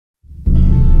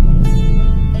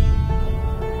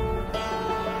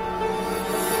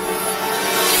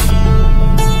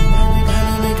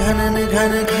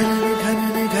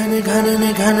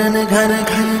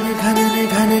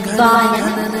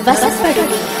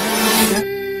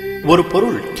ஒரு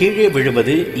பொருள் கீழே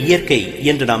விழுவது இயற்கை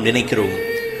என்று நாம் நினைக்கிறோம்.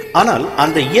 ஆனால்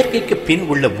அந்த இயற்கைக்கு பின்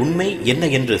உள்ள உண்மை என்ன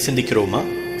என்று சிந்திக்கிறோமா?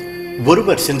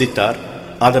 ஒருவர் சிந்தித்தார்.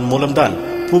 அதன் மூலம்தான்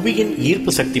புவியின்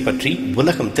ஈர்ப்பு சக்தி பற்றி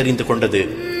உலகம் தெரிந்து கொண்டது.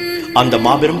 அந்த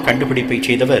மாபெரும் கண்டுபிடிப்பை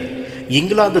செய்தவர்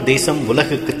இங்கிலாந்து தேசம்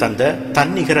உலகுக்கு தந்த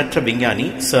தன்னிகரற்ற விஞ்ஞானி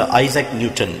சர் ஐசக்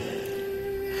நியூட்டன்.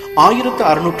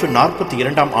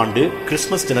 1642 ஆண்டு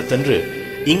கிறிஸ்துமஸ் தினத்தன்று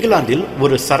இங்கிலாந்தில்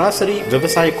ஒரு சராசரி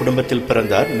விவசாய குடும்பத்தில்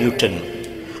பிறந்தார் நியூட்டன்.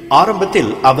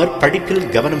 ஆரம்பத்தில் அவர் படிப்பில்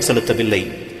கவனம் செலுத்தவில்லை.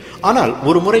 ஆனால்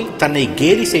ஒரு முறை தன்னை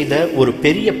கேலி செய்த ஒரு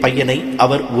பெரிய பையனை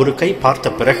அவர் ஒரு கை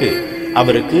பார்த்த பிறகு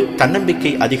அவருக்கு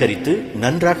தன்னம்பிக்கை அதிகரித்து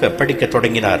நன்றாக படிக்க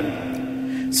தொடங்கினார்.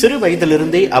 சிறு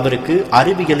வயதிலிருந்தே அவருக்கு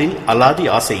அறிவியலில் அலாதி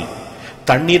ஆசை.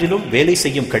 தண்ணீரிலும் வேலை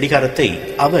செய்யும் கடிகாரத்தை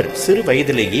அவர் சிறு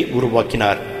வயதிலேயே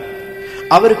உருவாக்கினார்.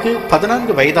 அவருக்கு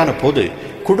 14 வயதான போது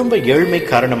குடும்ப ஏழ்மை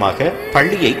காரணமாக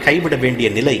பள்ளியை கைவிட வேண்டிய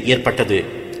நிலை ஏற்பட்டது.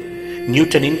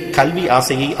 நியூட்டனின் கல்வி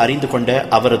ஆசையை அறிந்து கொண்ட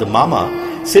அவரது மாமா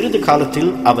சிறிது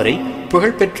காலத்தில் அவரை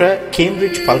புகழ்பெற்ற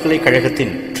கேம்பிரிட்ஜ்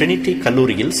பல்கலைக்கழகத்தின் ட்ரினிட்டி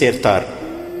கல்லூரியில் சேர்த்தார்.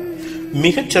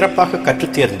 மிகச் சிறப்பாக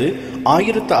கற்றுத் தேர்ந்து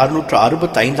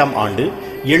 1665 ஆண்டு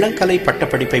இளங்கலை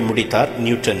பட்டப்படிப்பை முடித்தார்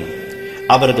நியூட்டன்.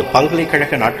 அவரது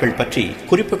பல்கலைக்கழக நாட்கள் பற்றி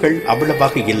குறிப்புகள்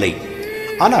அவ்வளவாக இல்லை.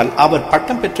 ஆனால் அவர்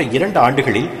பட்டம் பெற்ற 2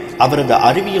 ஆண்டுகளில் அவரது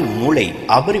அறிவியல் மூளை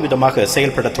அபரிவிதமாக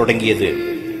செயல்பட தொடங்கியது.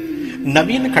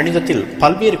 நவீன கணிதத்தில்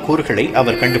பல்வேறு கூறுகளை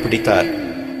அவர் கண்டுபிடித்தார்.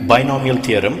 பைனாமியல்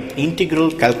தியரம்,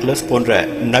 இன்டிகிரல் கால்குலஸ் போன்ற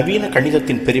நவீன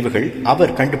கணிதத்தின் பிரிவுகள்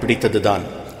அவர் கண்டுபிடித்ததுதான்.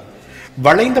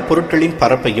 வளைந்த பொருட்களின்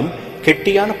பரப்பையும்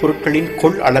கெட்டியான பொருட்களின்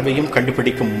கொள் அளவையும்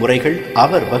கண்டுபிடிக்கும் முறைகள்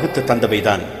அவர் வகுத்து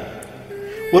தந்தவைதான்.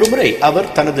 ஒருமுறை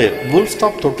அவர் தனது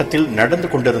வூல்ஸ்டாப் தோட்டத்தில் நடந்து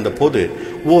கொண்டிருந்த போது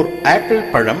ஓர் ஆப்பிள்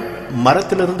பழம்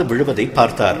மரத்திலிருந்து விழுவதை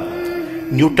பார்த்தார்.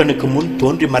 நியூட்டனுக்கு முன்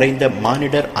தோன்றி மறைந்த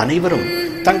மானிடர் அனைவரும்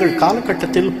தங்கள்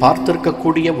காலகட்டத்தில்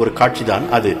பார்த்திருக்கக்கூடிய ஒரு காட்சிதான்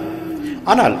அது.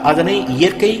 ஆனால் அதனை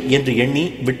இயற்கை என்று எண்ணி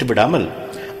விட்டுவிடாமல்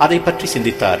அதை பற்றி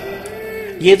சிந்தித்தார்.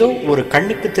 ஏதோ ஒரு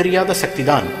கண்ணுக்கு தெரியாத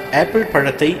சக்திதான் ஆப்பிள்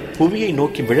பழத்தை புவியை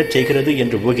நோக்கி விழச் செய்கிறது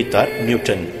என்று ஊகித்தார்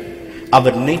நியூட்டன்.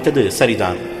 அவர் நினைத்தது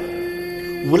சரிதான்.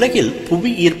 உலகில்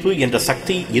புவி ஈர்ப்பு என்ற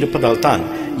சக்தி இருப்பதால் தான்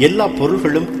எல்லா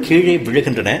பொருள்களும் கீழே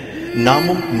விழுகின்றன,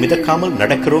 நாமும் மிதக்காமல்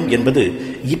நடக்கிறோம் என்பது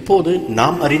இப்போது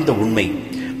நாம் அறிந்த உண்மை.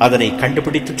 அதனை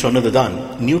கண்டுபிடித்து சொன்னதுதான்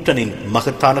நியூட்டனின்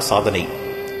மகத்தான சாதனை.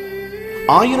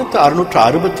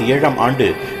 1667 ஆண்டு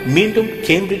மீண்டும்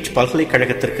கேம்பிரிட்ஜ்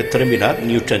பல்கலைக்கழகத்திற்கு திரும்பினார்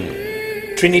நியூட்டன்.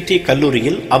 ட்ரினிட்டி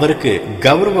கல்லூரியில் அவருக்கு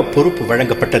கௌரவ பொறுப்பு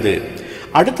வழங்கப்பட்டது.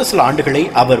 அடுத்த சில ஆண்டுகளை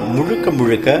அவர்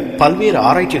முழுக்க பல்வேறு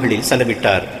ஆராய்ச்சிகளில்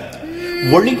செலவிட்டார்.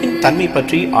 ஒளியின் தன்மை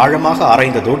பற்றி ஆழமாக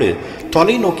ஆராய்ந்ததோடு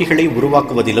தொலைநோக்கிகளை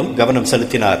உருவாக்குவதிலும் கவனம்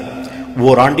செலுத்தினார்.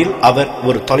 ஓராண்டில் அவர்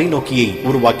ஒரு தொலைநோக்கியை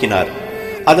உருவாக்கினார்.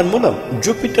 அதன் மூலம்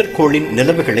ஜூபிட்டர் கோளின்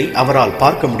நிலவுகளை அவரால்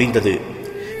பார்க்க முடிந்தது.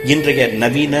 இன்றைய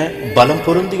நவீன பலம்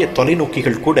பொருந்திய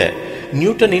தொலைநோக்கிகள் கூட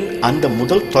நியூட்டனின் அந்த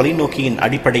முதல் தொலைநோக்கியின்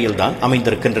அடிப்படையில் தான்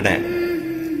அமைந்திருக்கின்றன.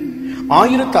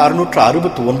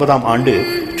 1669 ஆண்டு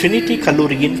ட்ரினிட்டி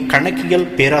கல்லூரியின் கணக்கியல்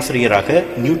பேராசிரியராக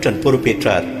நியூட்டன்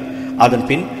பொறுப்பேற்றார். அதன்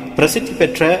பின் பிரசித்தி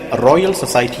பெற்ற ராயல்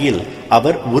சொசைட்டியில்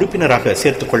அவர் உறுப்பினராக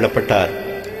சேர்த்துக் கொள்ளப்பட்டார்.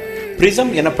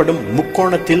 பிரிசம் எனப்படும்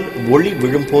முக்கோணத்தில் ஒளி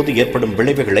விழும்போது ஏற்படும்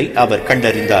விளைவுகளை அவர்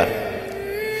கண்டறிந்தார்.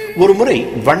 ஒரு முறை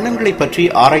வண்ணங்களை பற்றி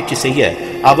ஆராய்ச்சி செய்ய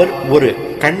அவர் ஒரு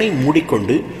கண்ணை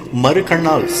மூடிக்கொண்டு மறு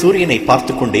கண்ணால் சூரியனை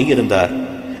பார்த்து கொண்டே இருந்தார்.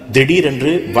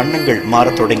 திடீரென்று வண்ணங்கள்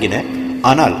மாறத் தொடங்கின.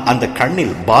 ஆனால் அந்த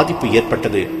கண்ணில் பாதிப்பு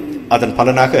ஏற்பட்டது. அதன்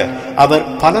பலனாக அவர்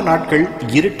பல நாட்கள்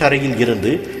இருட்டறையில்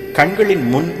இருந்து கண்களின்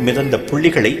முன் மிதந்த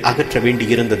புள்ளிகளை அகற்ற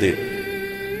வேண்டியிருந்தது.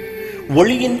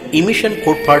 ஒளியின் இமிஷன்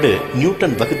கோட்பாடு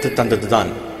நியூட்டன் வகுத்து தந்ததுதான்.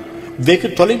 வெகு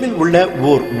தொலைவில் உள்ள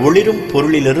ஓர் ஒளிரும்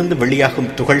பொருளிலிருந்து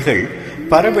வெளியாகும் துகள்கள்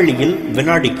பரவெளியில்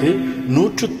வினாடிக்கு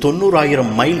 190,000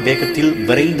 மைல் வேகத்தில்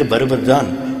விரைந்து வருவதுதான்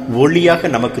ஒளியாக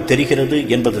நமக்கு தெரிகிறது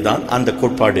என்பதுதான் அந்த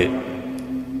கோட்பாடு.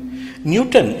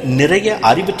 நியூட்டன் நிறைய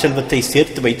அறிவு செல்வத்தை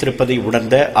சேர்த்து வைத்திருப்பதை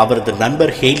உணர்ந்த அவரது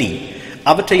நண்பர் ஹேலி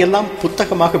அவற்றையெல்லாம்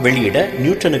புத்தகமாக வெளியிட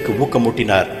நியூட்டனுக்கு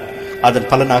ஊக்கமூட்டினார். அதன்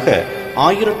பலனாக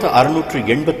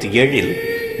 1687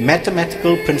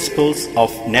 Mathematical Principles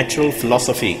of Natural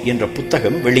Philosophy என்ற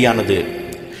புத்தகம் வெளியானது.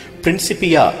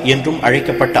 Principia என்றும்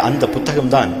அழைக்கப்பட்ட அந்த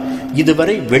புத்தகம்தான்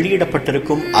இதுவரை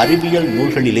வெளியிடப்பட்டிருக்கும் அறிவியல்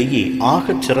நூல்களிலேயே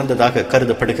ஆகச் சிறந்ததாக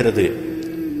கருதப்படுகிறது.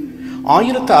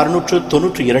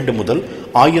 1692 முதல்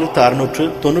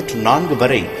 1694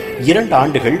 வரை 2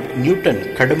 ஆண்டுகள் நியூட்டன்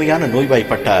கடுமையான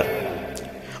நோய்வாய்ப்பட்டார்.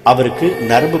 அவருக்கு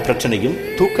நரம்பு பிரச்சனையும்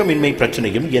தூக்கமின்மை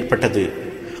பிரச்சனையும் ஏற்பட்டது.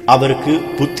 அவருக்கு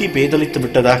புத்தி பேதலித்து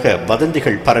விட்டதாக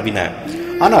வதந்திகள் பரவின.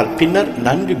 ஆனால் பின்னர்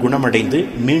நன்கு குணமடைந்து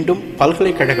மீண்டும்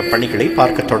பல்கலைக்கழக பணிகளை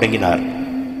பார்க்க தொடங்கினார்.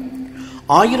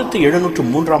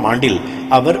 1703 ஆண்டில்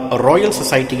அவர் ராயல்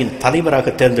சொசைட்டியின்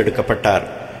தலைவராக தேர்ந்தெடுக்கப்பட்டார்.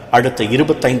 அடுத்த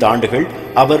 25 ஆண்டுகள்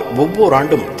அவர் ஒவ்வொரு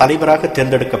ஆண்டும் தலைவராக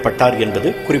தேர்ந்தெடுக்கப்பட்டார்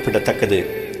என்பது குறிப்பிடத்தக்கது.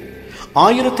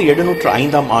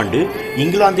 1705 ஆண்டு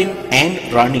இங்கிலாந்தின்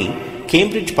ஆன் ராணி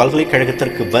கேம்பிரிட்ஜ்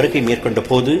பல்கலைக்கழகத்திற்கு வருகை மேற்கொண்ட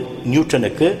போது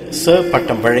நியூட்டனுக்கு சர்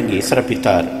பட்டம் வழங்கி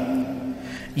சிறப்பித்தார்.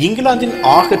 இங்கிலாந்தின்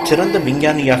ஆக சிறந்த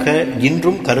விஞ்ஞானியாக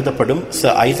இன்றும் கருதப்படும்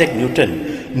சர் ஐசக் நியூட்டன்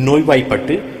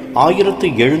நோய்வாய்ப்பட்டு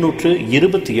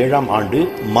 1727 ஆண்டு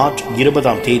மார்ச்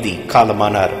 20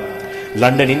 காலமானார்.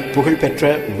 லண்டனின்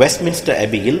புகழ்பெற்ற வெஸ்ட்மின்ஸ்டர்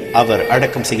அபியில் அவர்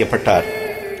அடக்கம் செய்யப்பட்டார்.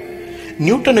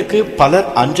 நியூட்டனுக்கு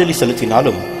பலர் அஞ்சலி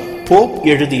செலுத்தினாலும் போப்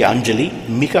எழுதிய அஞ்சலி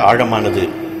மிக ஆழமானது.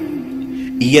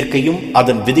 இயற்கையும்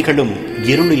அதன் விதிகளும்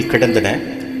இருளில் கிடந்தன.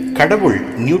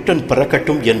 கடவுள் நியூட்டன்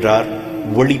பிறக்கட்டும் என்றார்,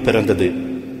 ஒளி பிறந்தது.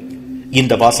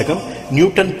 இந்த வாசகம்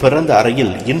நியூட்டன் பிறந்த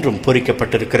அறையில் இன்றும்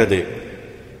பொறிக்கப்பட்டிருக்கிறது.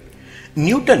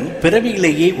 நியூட்டன்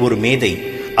பிறவியிலேயே ஒரு மேதை.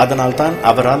 அதனால்தான்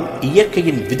அவரால்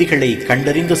இயற்கையின் விதிகளை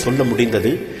கண்டறிந்து சொல்ல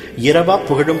முடிந்தது, இரவா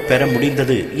புகழும் பெற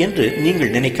முடிந்தது என்று நீங்கள்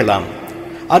நினைக்கலாம்.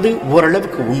 அது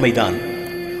ஓரளவுக்கு உண்மைதான்.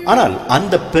 ஆனால்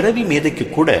அந்த பிறவி மேதைக்கு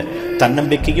கூட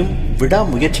தன்னம்பிக்கையும்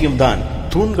விடாமுயற்சியும் தான்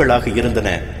தூண்களாக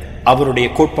இருந்தன. அவருடைய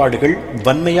கோட்பாடுகள்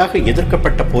வன்மையாக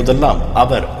எதிர்க்கப்பட்ட போதெல்லாம்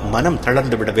அவர் மனம்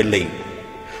தளர்ந்து விடவில்லை.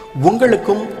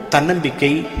 உங்களுக்கும்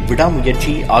தன்னம்பிக்கை,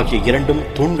 விடாமுயற்சி ஆகிய இரண்டும்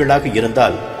தூண்களாக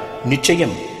இருந்தால்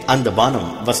நிச்சயம் அந்த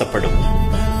வானம் வசப்படும்.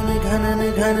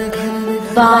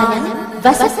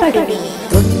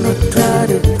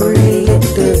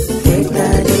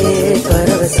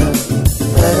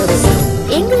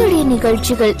 எங்களுடைய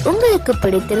நிகழ்ச்சிகள் உங்களுக்கு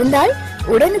பிடித்திருந்தால்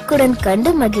உடனுக்குடன்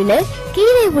கண்டு மகிழ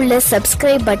கீழே உள்ள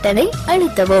சப்ஸ்கிரைப் பட்டனை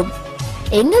அழுத்தவும்.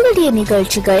 எங்களுடைய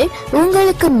நிகழ்ச்சிகள்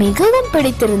உங்களுக்கு மிகவும்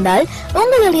பிடித்திருந்தால்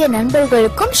உங்களுடைய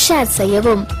நண்பர்களுக்கும் ஷேர்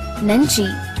செய்யவும். நன்றி,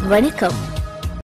 வணக்கம்.